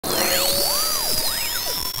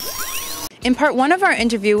In part one of our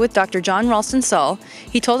interview with Dr. John Ralston Saul,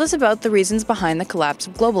 he told us about the reasons behind the collapse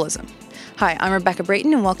of globalism. Hi, I'm Rebecca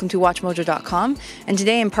Brayton and welcome to WatchMojo.com. And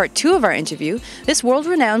today in part two of our interview, this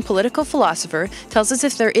world-renowned political philosopher tells us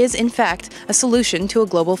if there is, in fact, a solution to a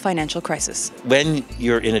global financial crisis. When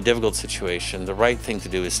you're in a difficult situation, the right thing to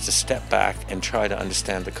do is to step back and try to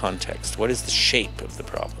understand the context. What is the shape of the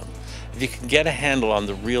problem? If you can get a handle on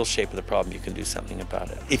the real shape of the problem, you can do something about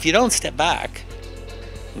it. If you don't step back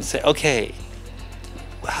and say, okay,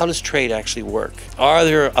 how does trade actually work? Are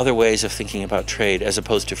there other ways of thinking about trade as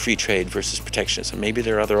opposed to free trade versus protectionism? Maybe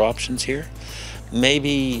there are other options here.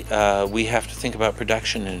 Maybe we have to think about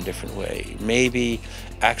production in a different way. Maybe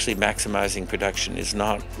actually maximizing production is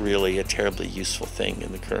not really a terribly useful thing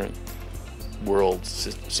in the current world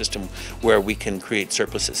system where we can create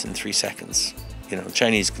surpluses in 3 seconds. You know,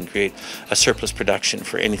 Chinese can create a surplus production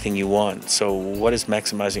for anything you want. So what does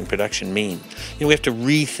maximizing production mean? You know, we have to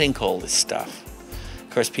rethink all this stuff. Of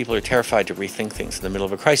course, people are terrified to rethink things in the middle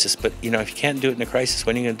of a crisis, but, you know, if you can't do it in a crisis,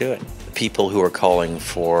 when are you going to do it? The people who are calling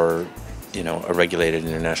for, you know, a regulated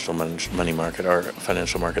international money market or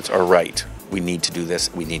financial markets are right. We need to do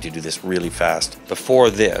this. We need to do this really fast. Before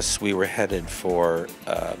this, we were headed for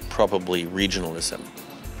probably regionalism.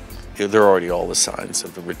 There are already all the signs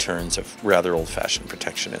of the returns of rather old-fashioned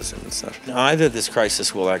protectionism and stuff. Now, either this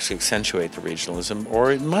crisis will actually accentuate the regionalism,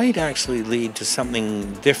 or it might actually lead to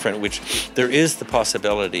something different, which there is the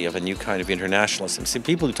possibility of a new kind of internationalism. See,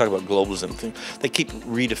 people who talk about globalism, they keep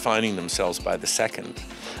redefining themselves by the second.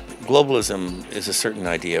 Globalism is a certain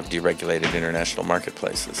idea of deregulated international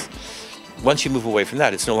marketplaces. Once you move away from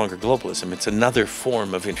that, it's no longer globalism. It's another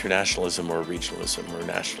form of internationalism or regionalism or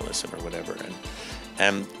nationalism or whatever.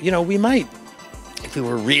 And you know, we might, if we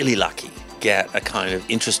were really lucky, get a kind of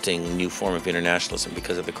interesting new form of internationalism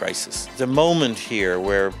because of the crisis. There's a moment here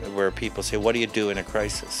where people say, what do you do in a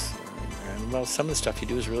crisis? And well, some of the stuff you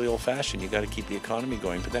do is really old-fashioned. You got to keep the economy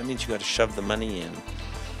going, but that means you got to shove the money in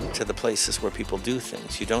to the places where people do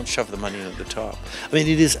things. You don't shove the money in at the top. I mean,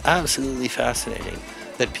 it is absolutely fascinating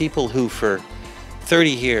that people who for 30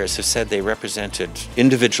 years have said they represented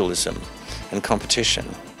individualism and competition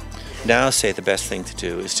now say the best thing to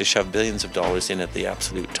do is to shove billions of dollars in at the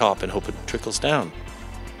absolute top and hope it trickles down.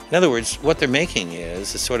 In other words, what they're making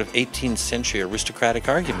is a sort of 18th century aristocratic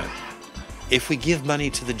argument. If we give money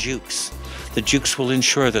to the dukes will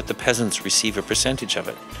ensure that the peasants receive a percentage of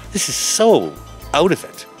it. This is so out of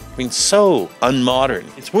it. I mean, so unmodern.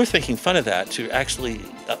 It's worth making fun of that to actually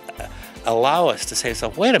allow us to say, so,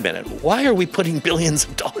 wait a minute, why are we putting billions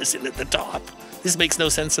of dollars in at the top? This makes no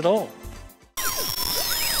sense at all.